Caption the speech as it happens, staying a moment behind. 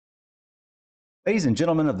Ladies and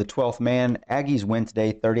gentlemen of the 12th man, Aggies win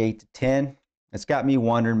today 38-10. It's got me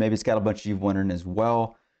wondering, maybe it's got a bunch of you wondering as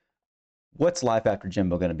well, what's life after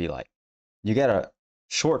Jimbo going to be like? You got a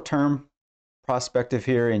short-term prospective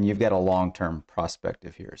here and you've got a long-term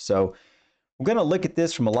prospective here. So we're going to look at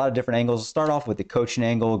this from a lot of different angles. We'll start off with the coaching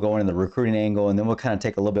angle, go into the recruiting angle, and then we'll kind of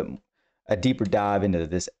take a little bit a deeper dive into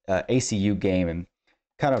this ACU game and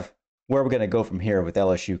kind of where we're going to go from here with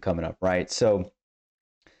LSU coming up, right? So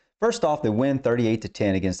first off, they win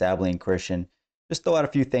 38-10 against Abilene Christian. Just throw out a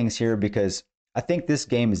few things here because I think this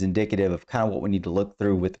game is indicative of kind of what we need to look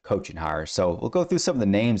through with the coaching hire. So we'll go through some of the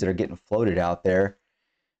names that are getting floated out there.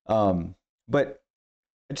 But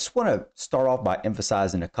I just want to start off by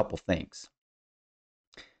emphasizing a couple things.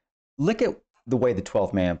 Look at the way the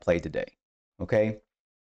 12th man played today, okay?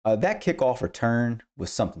 That kickoff return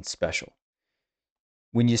was something special.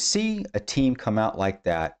 When you see a team come out like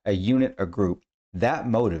that, a unit, a group, that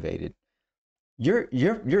motivated, you're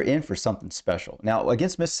in for something special. Now,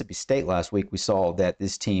 against Mississippi State last week, we saw that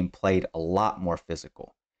this team played a lot more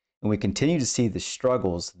physical. And we continue to see the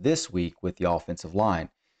struggles this week with the offensive line.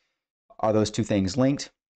 Are those two things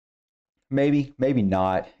linked? Maybe, maybe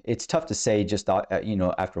not. It's tough to say just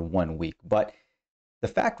after 1 week. But the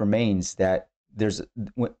fact remains that there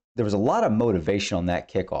was a lot of motivation on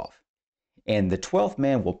that kickoff. And the 12th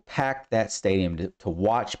man will pack that stadium to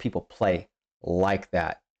watch people play like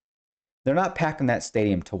that. They're not packing that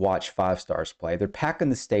stadium to watch five stars play. They're packing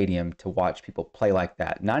the stadium to watch people play like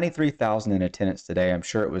that. 93,000 in attendance today. I'm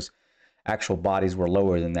sure it was actual bodies were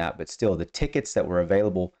lower than that, but still the tickets that were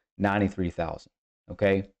available, 93,000.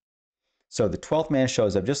 Okay? So the 12th man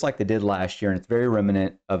shows up just like they did last year, and it's very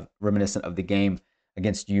reminiscent of the game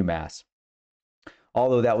against UMass.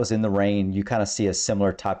 Although that was in the rain, you kind of see a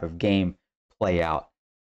similar type of game play out.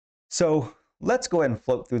 So let's go ahead and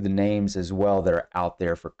float through the names as well that are out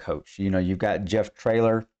there for coach. You know, you've got Jeff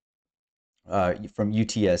Traylor from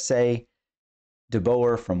UTSA,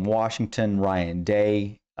 DeBoer from Washington, Ryan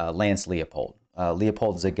Day, Lance Leopold.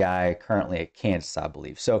 Leopold is a guy currently at Kansas, I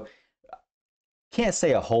believe. So can't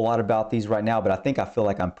say a whole lot about these right now, but I feel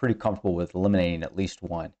like I'm pretty comfortable with eliminating at least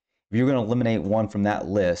one. If you're going to eliminate one from that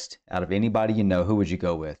list, out of anybody you know, who would you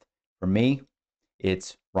go with? For me,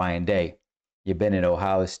 it's Ryan Day. You've been at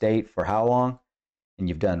Ohio State for how long? And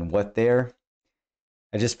you've done what there?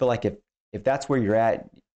 I just feel like if that's where you're at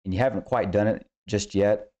and you haven't quite done it just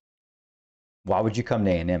yet, why would you come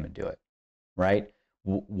to A&M and do it, right?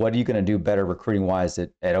 What are you going to do better recruiting-wise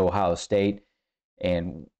at Ohio State?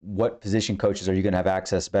 And what position coaches are you going to have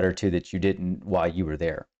access better to that you didn't while you were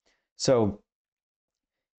there? So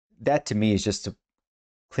that to me is just a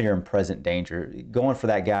clear and present danger. Going for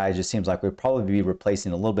that guy just seems like we'd probably be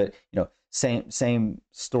replacing a little bit, same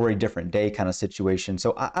story, different day kind of situation.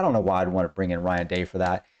 So I don't know why I'd want to bring in Ryan Day for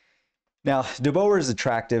that. Now, DeBoer is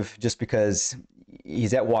attractive just because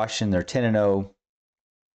he's at Washington. They're 10-0.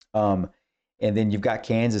 And then you've got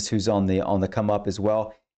Kansas, who's on the come up as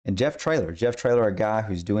well. And Jeff Traylor, a guy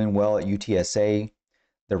who's doing well at UTSA.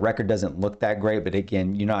 The record doesn't look that great, but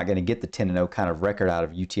again, you're not going to get the 10-0 kind of record out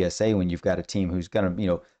of UTSA when you've got a team who's going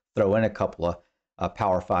to, throw in a couple of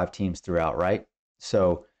Power 5 teams throughout, right?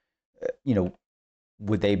 So,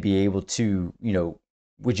 would they be able to, you're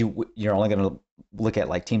only going to look at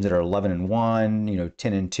like teams that are 11-1,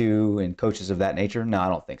 10-2, and coaches of that nature? No, I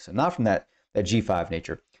don't think so. Not from that G5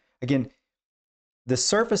 nature. Again, the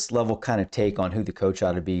surface level kind of take on who the coach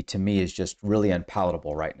ought to be, to me, is just really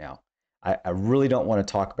unpalatable right now. I really don't want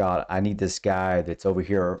to talk about, I need this guy that's over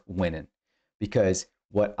here winning, because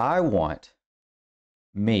what I want,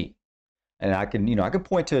 me, and I can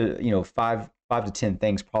point to, 5 to 10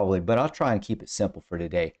 things probably, but I'll try and keep it simple for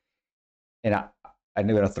today. And I'm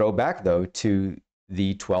going to throw back though to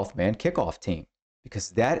the 12th man kickoff team,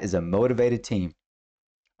 because that is a motivated team.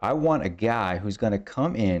 I want a guy who's going to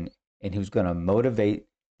come in and who's going to motivate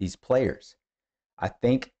these players. I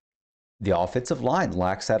think the offensive line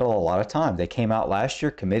lacks that a lot of time. They came out last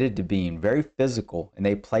year committed to being very physical, and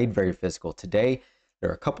they played very physical. Today,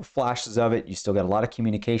 there are a couple flashes of it. You still got a lot of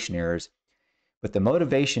communication errors. But the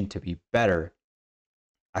motivation to be better,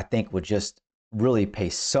 I think, would just really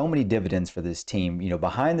pay so many dividends for this team.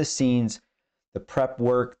 Behind the scenes, the prep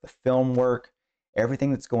work, the film work,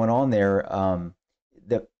 everything that's going on there,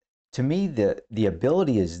 to me, the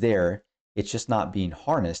ability is there. It's just not being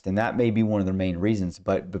harnessed, and that may be one of the main reasons.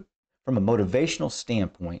 But from a motivational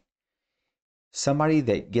standpoint, somebody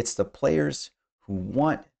that gets the players who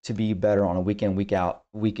want to be better on a week in, week out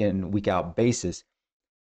basis,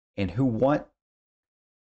 and who want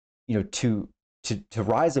to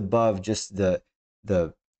rise above just the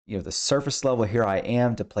the surface level, here I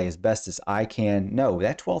am to play as best as I can. No,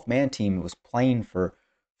 that 12th man team was playing for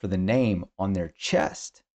the name on their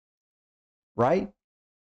chest, right?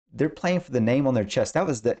 They're playing for the name on their chest. That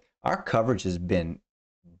was our coverage has been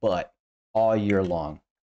butt all year long.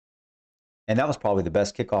 And that was probably the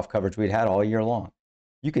best kickoff coverage we'd had all year long.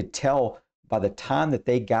 You could tell by the time that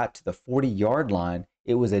they got to the 40-yard line,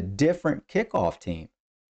 it was a different kickoff team.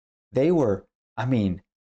 They were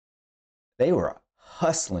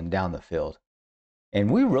hustling down the field. And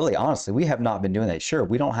we really, honestly, we have not been doing that. Sure,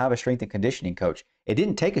 we don't have a strength and conditioning coach. It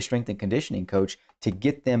didn't take a strength and conditioning coach to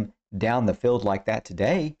get them down the field like that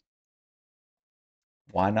today.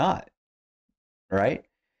 Why not? Right?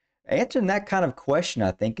 Answering that kind of question,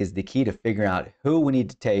 I think, is the key to figuring out who we need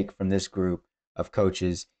to take from this group of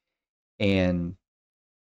coaches, and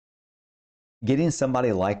getting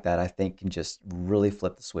somebody like that, I think, can just really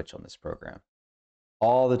flip the switch on this program.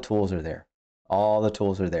 All the tools are there. All the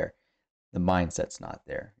tools are there. The mindset's not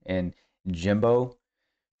there. And Jimbo,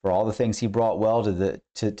 for all the things he brought well to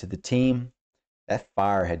the team, that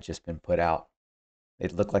fire had just been put out.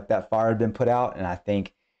 It looked like that fire had been put out, and I think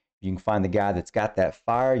if you can find the guy that's got that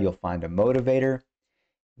fire, you'll find a motivator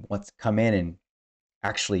who wants to come in and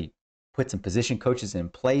actually put some position coaches in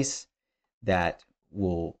place that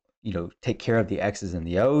will, take care of the X's and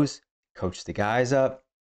the O's, coach the guys up.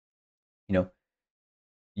 You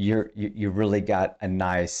really got a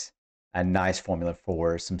nice formula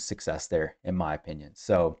for some success there, in my opinion.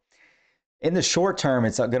 So in the short term,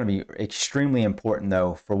 it's going to be extremely important,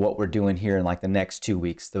 though, for what we're doing here in like the next 2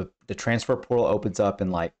 weeks. The transfer portal opens up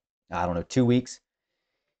in 2 weeks.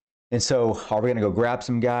 And so are we going to go grab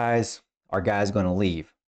some guys? Are guys going to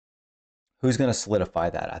leave? Who's going to solidify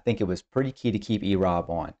that? I think it was pretty key to keep E-Rob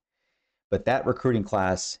on. But that recruiting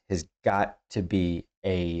class has got to be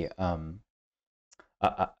a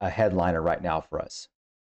headliner right now for us.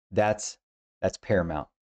 That's paramount.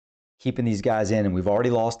 Keeping these guys in, and we've already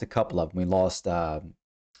lost a couple of them. We lost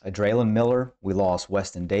Draylon Miller. We lost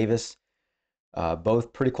Weston Davis.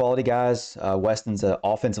 Both pretty quality guys. Weston's an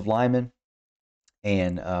offensive lineman,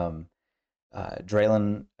 and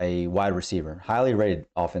Draylon a wide receiver, highly rated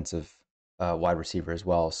offensive wide receiver as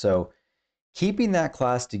well. So keeping that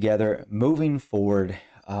class together, moving forward,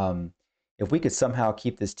 if we could somehow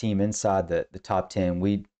keep this team inside the top 10,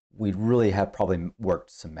 we'd really have probably worked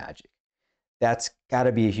some magic. That's got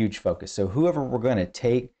to be a huge focus. So whoever we're going to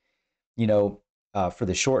take, for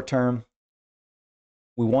the short term,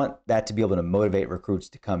 we want that to be able to motivate recruits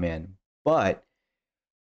to come in. But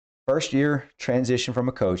first year transition from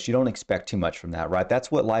a coach, you don't expect too much from that, right?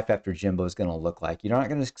 That's what life after Jimbo is going to look like. You're not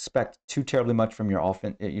going to expect too terribly much from your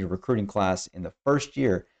recruiting class in the first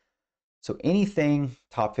year. So anything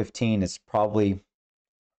top 15 is probably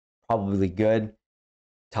good.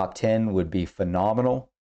 Top 10 would be phenomenal.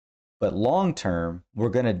 But long term, we're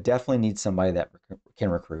going to definitely need somebody that can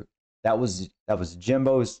recruit. That was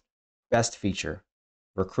Jimbo's best feature,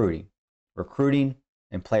 recruiting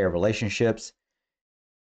and player relationships.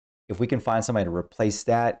 If we can find somebody to replace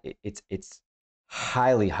that, it's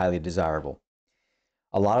highly, highly desirable.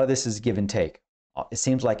 A lot of this is give and take. It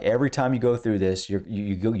seems like every time you go through this,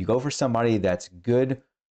 you go for somebody that's good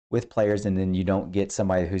with players, and then you don't get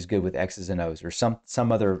somebody who's good with X's and O's, or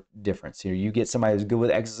some other difference. You get somebody who's good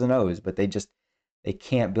with X's and O's, but they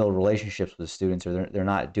can't build relationships with the students, or they're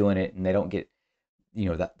not doing it, and they don't get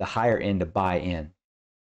the higher end to buy in.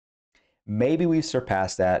 Maybe we've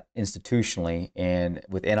surpassed that institutionally, and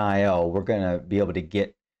with NIL, we're going to be able to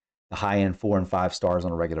get the high-end 4 and 5 stars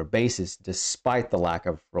on a regular basis, despite the lack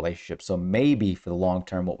of relationships. So maybe for the long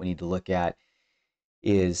term, what we need to look at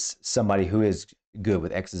is somebody who is good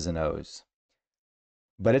with X's and O's.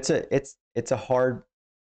 But it's hard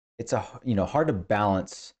to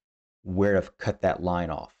balance where to cut that line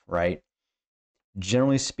off, right?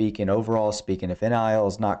 Generally speaking, overall speaking, if NIL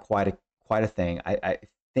is not quite a thing, I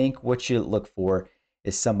think what you look for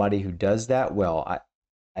is somebody who does that well.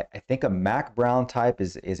 I think a Mac Brown type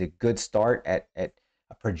is a good start at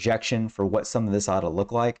a projection for what some of this ought to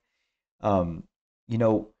look like.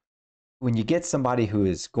 When you get somebody who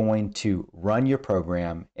is going to run your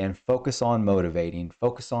program and focus on motivating,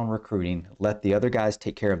 focus on recruiting, let the other guys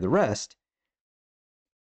take care of the rest,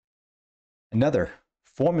 another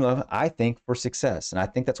formula, I think, for success. And I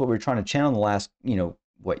think that's what we're trying to channel in the last,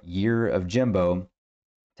 year of Jimbo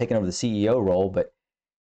taking over the CEO role, but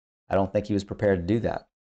I don't think he was prepared to do that.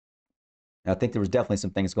 And I think there was definitely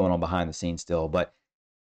some things going on behind the scenes still. But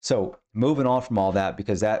so moving on from all that,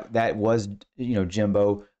 because that was,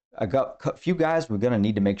 Jimbo. I got a few guys we're going to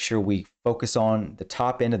need to make sure we focus on the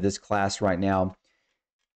top end of this class right now.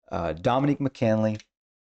 Dominique McKinley,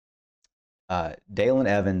 Dalen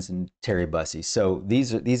Evans and Terry Bussey. So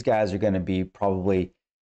these guys are going to be probably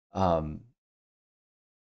um,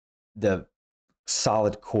 the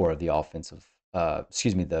solid core of the offensive.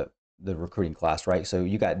 The recruiting class, right? So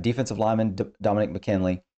you got defensive lineman Dominic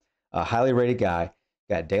McKinley, a highly rated guy.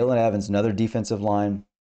 Got Dalen Evans, another defensive line,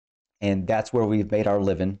 and that's where we've made our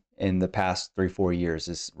living in the past 3-4 years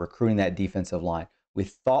is recruiting that defensive line. We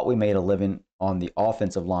thought we made a living on the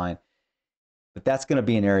offensive line, but that's going to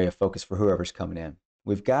be an area of focus for whoever's coming in.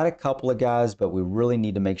 We've got a couple of guys, but we really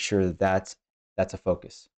need to make sure that that's a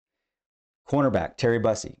focus. Cornerback Terry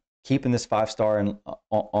Bussey, keeping this 5-star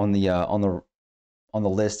on the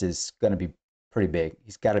list is going to be pretty big.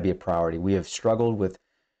 He's got to be a priority. We have struggled with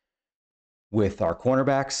our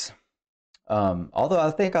cornerbacks. Although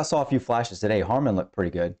I think I saw a few flashes today. Harmon looked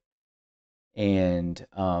pretty good, and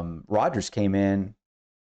Rogers came in,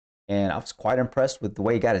 and I was quite impressed with the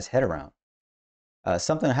way he got his head around.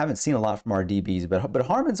 Something I haven't seen a lot from our DBs, but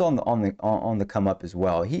Harmon's on the come up as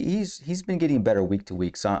well. He's been getting better week to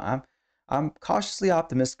week, so I'm cautiously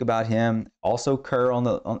optimistic about him. Also, Kerr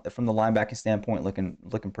from the linebacking standpoint,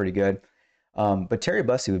 looking pretty good. But Terry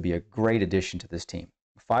Bussey would be a great addition to this team.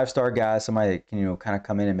 5-star guy, somebody that can kind of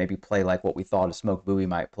come in and maybe play like what we thought a Smoke Bowie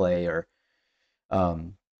might play, or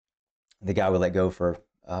the guy we let go for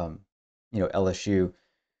LSU.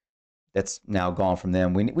 That's now gone from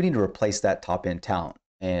them. We need to replace that top end talent,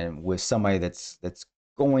 and with somebody that's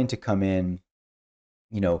going to come in,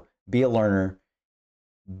 be a learner,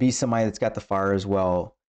 be somebody that's got the fire as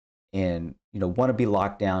well, and want to be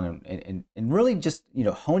locked down and really just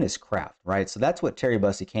hone his craft, right? So that's what Terry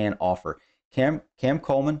Bussey can offer. Cam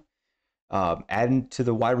Coleman, adding to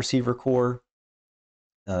the wide receiver core.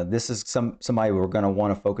 This is somebody we're going to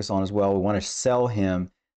want to focus on as well. We want to sell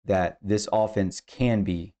him that this offense can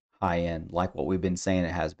be high end, like what we've been saying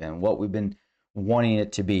it has been, what we've been wanting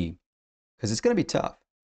it to be, because it's going to be tough.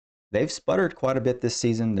 They've sputtered quite a bit this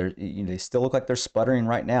season. They still look like they're sputtering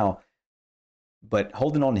right now, but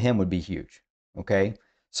holding on to him would be huge. Okay,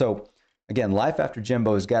 so again, life after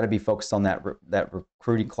Jimbo has got to be focused on that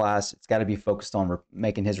recruiting class. It's got to be focused on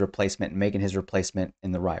making his replacement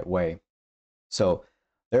in the right way. So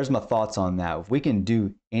there's my thoughts on that. If we can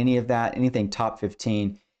do any of that, anything top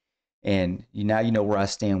 15. And now you know where I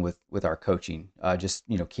stand with our coaching, just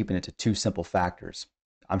keeping it to 2 simple factors.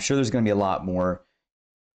 I'm sure there's going to be a lot more,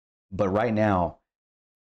 but right now,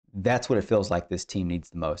 that's what it feels like this team needs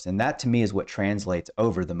the most. And that to me is what translates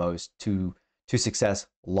over the most to success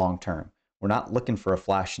long term. We're not looking for a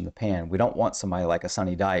flash in the pan. We don't want somebody like a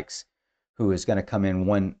Sonny Dykes who is going to come in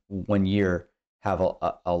one year, have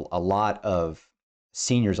a lot of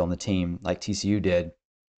seniors on the team like TCU did,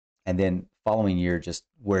 and then following year, just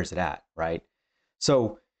where's it at, right?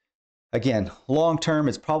 So again, long term,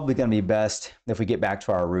 it's probably going to be best if we get back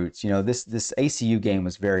to our roots. This ACU game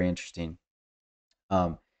was very interesting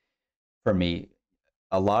for me.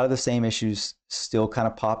 A lot of the same issues still kind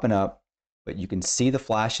of popping up, but you can see the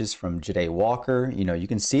flashes from Ja'Day Walker. You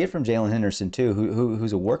can see it from Jalen Henderson too,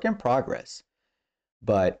 who's a work in progress.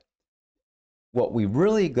 But what we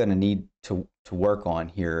really going to need to work on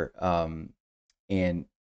here, and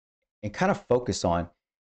kind of focus on,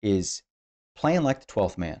 is playing like the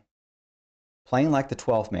 12th man. Playing like the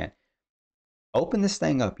 12th man. Open this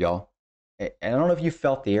thing up, y'all. And I don't know if you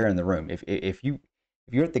felt the air in the room. If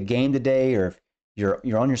you're at the game today, or if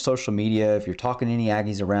you're on your social media, if you're talking to any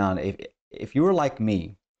Aggies around, if you were like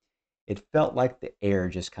me, it felt like the air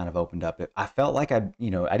just kind of opened up. I felt like I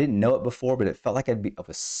didn't know it before, but it felt like I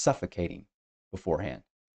was suffocating beforehand.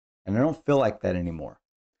 And I don't feel like that anymore.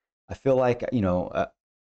 I feel like,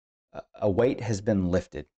 a weight has been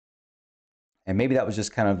lifted. And maybe that was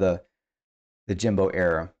just kind of the Jimbo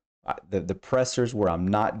era. The pressers where I'm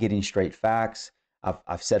not getting straight facts.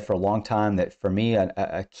 I've said for a long time that for me,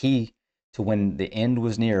 a key to when the end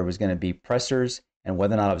was near was going to be pressers and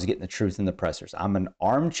whether or not I was getting the truth in the pressers. I'm an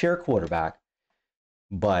armchair quarterback,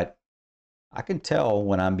 but I can tell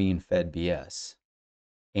when I'm being fed BS.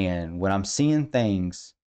 And when I'm seeing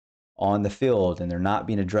things on the field and they're not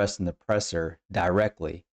being addressed in the presser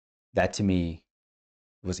directly, that to me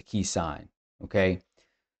was a key sign. Okay.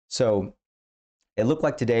 So it looked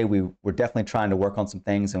like today we were definitely trying to work on some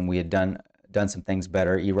things, and we had done some things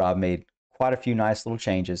better. E-Rob made quite a few nice little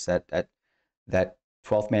changes. That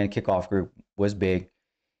 12th man kickoff group was big.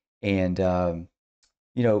 And,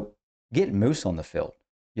 getting Moose on the field.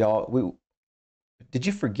 Y'all, did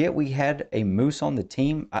you forget we had a Moose on the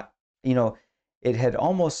team? It had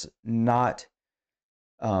almost not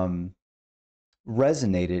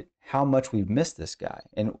resonated how much we've missed this guy.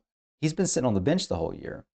 And he's been sitting on the bench the whole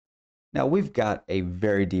year. Now, we've got a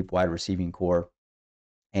very deep wide receiving core.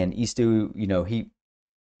 And Eastu,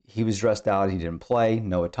 he was dressed out. He didn't play.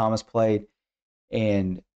 Noah Thomas played.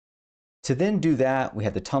 And to then do that, we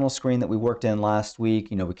had the tunnel screen that we worked in last week.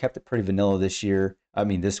 We kept it pretty vanilla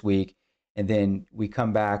this week. And then we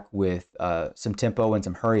come back with some tempo and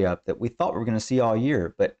some hurry up that we thought we were going to see all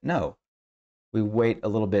year. But no, we wait a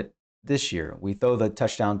little bit this year. We throw the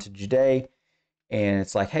touchdown to Jade, and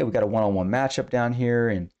it's like, hey, we got a one-on-one matchup down here.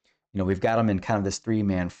 And, we've got them in kind of this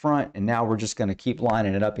three-man front. And now we're just going to keep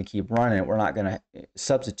lining it up and keep running it. We're not going to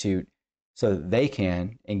substitute so that they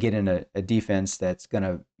can and get in a defense that's going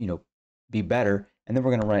to, be better, and then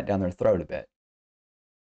we're going to run it down their throat a bit.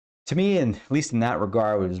 To me, and at least in that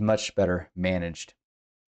regard, it was much better managed.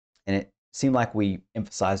 And it seemed like we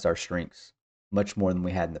emphasized our strengths much more than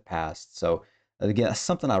we had in the past. So, again, that's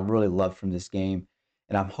something I really loved from this game,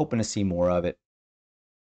 and I'm hoping to see more of it.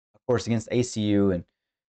 Of course, against ACU, and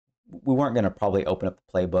we weren't going to probably open up the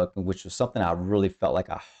playbook, which was something I really felt like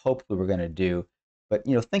I hoped we were going to do. But,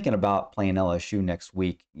 thinking about playing LSU next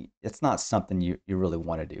week, it's not something you really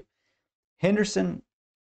want to do. Henderson,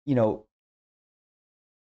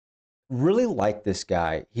 really like this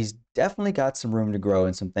guy. He's definitely got some room to grow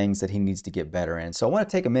and some things that he needs to get better in. So I want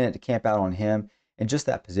to take a minute to camp out on him and just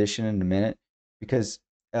that position in a minute, because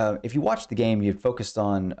if you watch the game, you've focused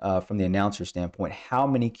on, from the announcer standpoint, how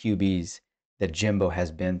many QBs that Jimbo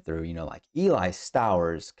has been through, like Eli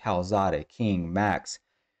Stowers, Calzada, King, Max,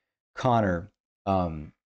 Connor.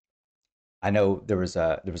 I know there was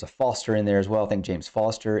a Foster in there as well. I think James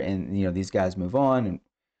Foster, and these guys move on. And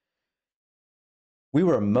we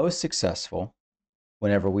were most successful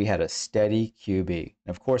whenever we had a steady QB. And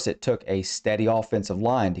of course, it took a steady offensive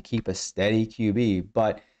line to keep a steady QB.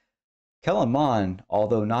 But Kellen Mond,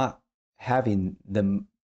 although not having the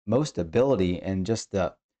most ability and just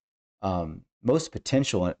the most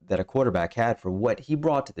potential that a quarterback had for what he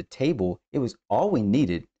brought to the table, it was all we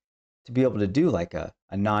needed to be able to do like a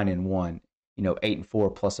 9-1.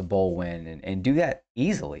 8-4 plus a bowl win, and do that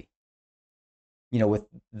easily. With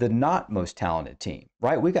the not most talented team,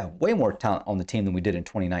 right? We got way more talent on the team than we did in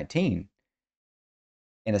 2019.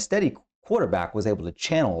 And a steady quarterback was able to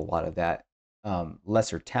channel a lot of that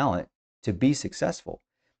lesser talent to be successful.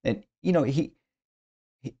 And, he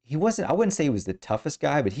wasn't, I wouldn't say he was the toughest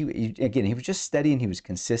guy, but he was just steady and he was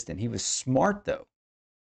consistent. He was smart though.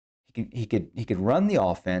 He could run the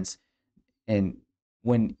offense, and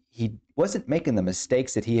when he wasn't making the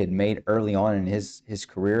mistakes that he had made early on in his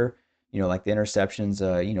career, like the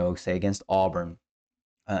interceptions, say against Auburn,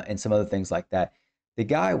 and some other things like that, the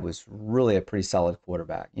guy was really a pretty solid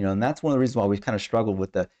quarterback. And that's one of the reasons why we kind of struggled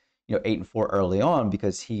with the 8-4 early on,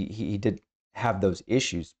 because he did have those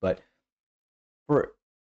issues. But for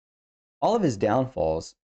all of his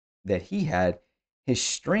downfalls that he had, his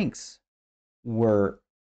strengths were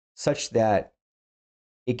such that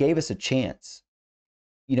it gave us a chance.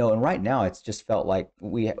 And right now it's just felt like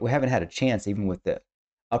we haven't had a chance, even with the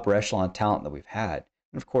upper echelon talent that we've had.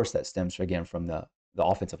 And of course that stems again from the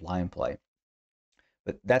offensive line play.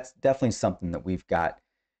 But that's definitely something that we've got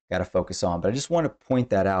to focus on. But I just want to point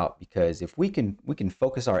that out, because if we can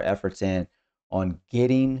focus our efforts in on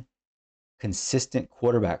getting consistent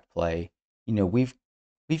quarterback play, we've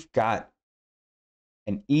got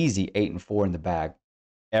an easy 8-4 in the bag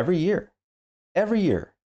every year.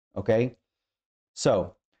 Okay.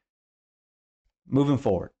 So moving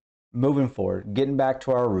forward, getting back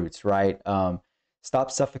to our roots, right?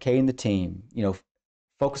 Stop suffocating the team,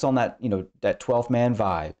 focus on that, that 12th man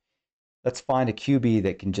vibe. Let's find a QB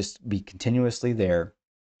that can just be continuously there,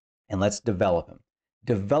 and let's develop him.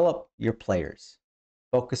 Develop your players.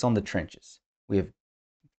 Focus on the trenches. We've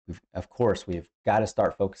got to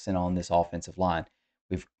start focusing on this offensive line.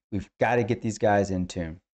 We've got to get these guys in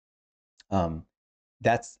tune.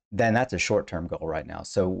 That's a short-term goal right now.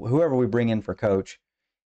 So whoever we bring in for coach,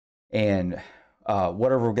 and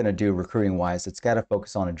whatever we're going to do recruiting-wise, it's got to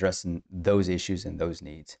focus on addressing those issues and those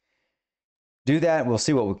needs. Do that, we'll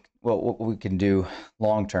see what we can do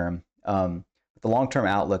long-term. But the long-term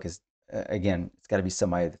outlook is, again, it's got to be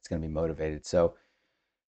somebody that's going to be motivated. So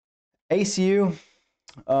ACU,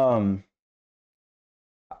 I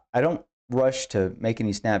don't rush to make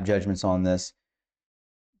any snap judgments on this.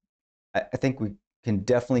 I think we can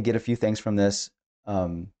definitely get a few things from this,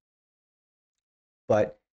 but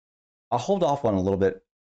I'll hold off on a little bit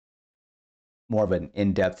more of an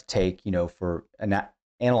in-depth take, for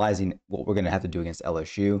analyzing what we're going to have to do against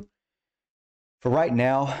LSU. For right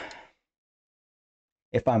now,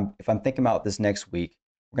 if I'm thinking about this next week,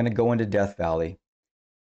 we're going to go into Death Valley,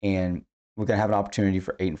 and we're going to have an opportunity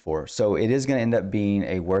for 8-4. So it is going to end up being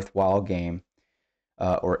a worthwhile game.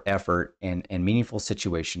 or effort and meaningful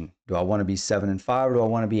situation. Do I want to be 7-5 or do I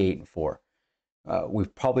want to be 8-4? We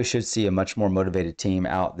probably should see a much more motivated team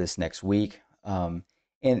out this next week. And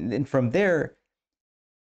then from there,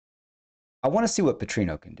 I want to see what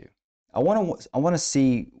Petrino can do. I want to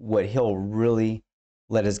see what he'll really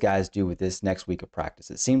let his guys do with this next week of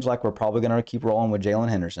practice. It seems like we're probably going to keep rolling with Jalen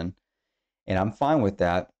Henderson, and I'm fine with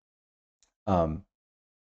that.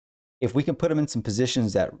 If we can put him in some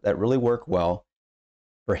positions that really work well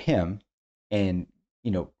for him, and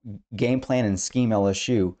game plan and scheme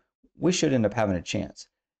LSU, we should end up having a chance.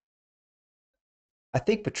 I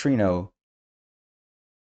think Petrino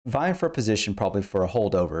vying for a position probably for a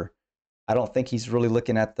holdover. I don't think he's really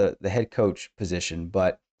looking at the head coach position,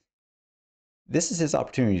 but this is his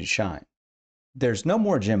opportunity to shine. There's no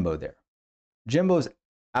more Jimbo there. Jimbo's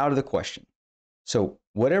out of the question. So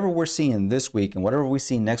whatever we're seeing this week and whatever we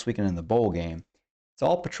see next weekend in the bowl game, it's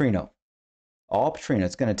all Petrino. All Petrino.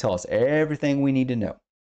 It's going to tell us everything we need to know,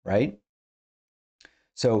 right?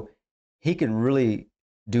 So he can really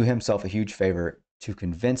do himself a huge favor to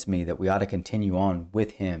convince me that we ought to continue on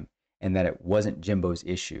with him and that it wasn't Jimbo's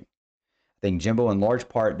issue. I think Jimbo, in large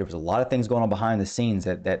part, there was a lot of things going on behind the scenes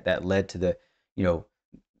that led to the,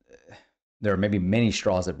 there are maybe many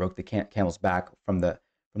straws that broke the camel's back from the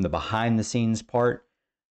behind the scenes part,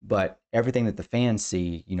 but everything that the fans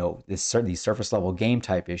see, these surface level game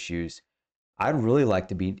type issues, I'd really like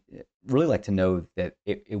to know that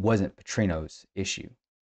it wasn't Petrino's issue,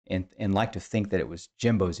 and like to think that it was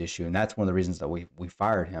Jimbo's issue, and that's one of the reasons that we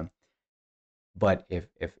fired him. But if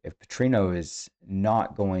Petrino is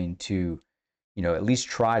not going to, at least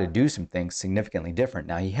try to do some things significantly different.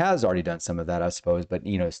 Now, he has already done some of that, I suppose, but,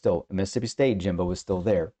 still, Mississippi State, Jimbo was still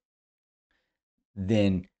there.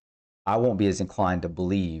 Then I won't be as inclined to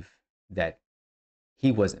believe that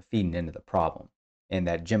he wasn't feeding into the problem and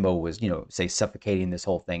that Jimbo was, say, suffocating this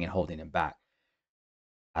whole thing and holding him back.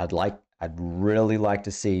 I'd really like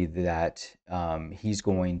to see that he's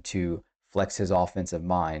going to flex his offensive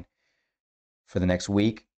mind for the next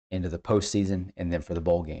week, into the postseason, and then for the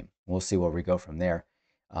bowl game. We'll see where we go from there.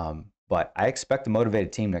 But I expect a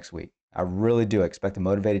motivated team next week. I really do expect a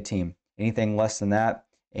motivated team. Anything less than that,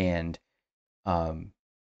 and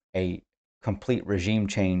a complete regime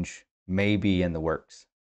change may be in the works.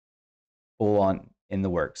 Full on in the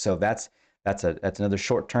works. So that's another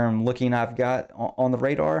short-term looking I've got on the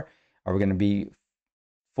radar. Are we going to be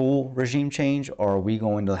full regime change, or are we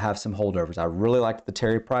going to have some holdovers? I really liked the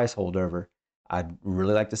Terry Price holdover. I'd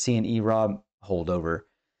really like to see an E-Rob holdover.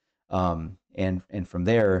 And from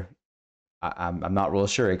there, I'm not real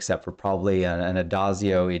sure, except for probably an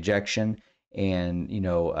Adazio ejection and,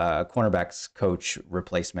 a cornerbacks coach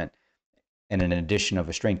replacement, and an addition of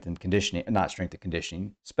a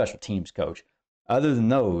special teams coach. Other than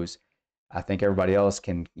those, I think everybody else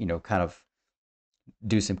can, kind of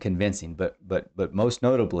do some convincing. But most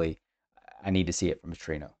notably, I need to see it from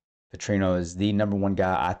Petrino. Petrino is the number one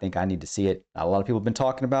guy. I think I need to see it. A lot of people have been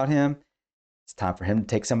talking about him. It's time for him to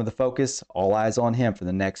take some of the focus. All eyes on him for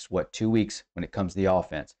the next, 2 weeks when it comes to the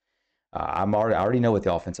offense. I already know what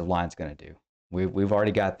the offensive line's going to do. We've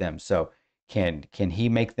already got them. So can he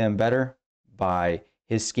make them better by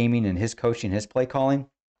his scheming and his coaching, his play calling?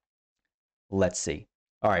 Let's see.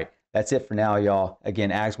 All right, that's it for now, y'all.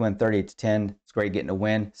 Again, Aggs win 38-10. It's great getting a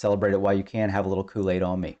win. Celebrate it while you can. Have a little Kool-Aid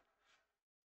on me.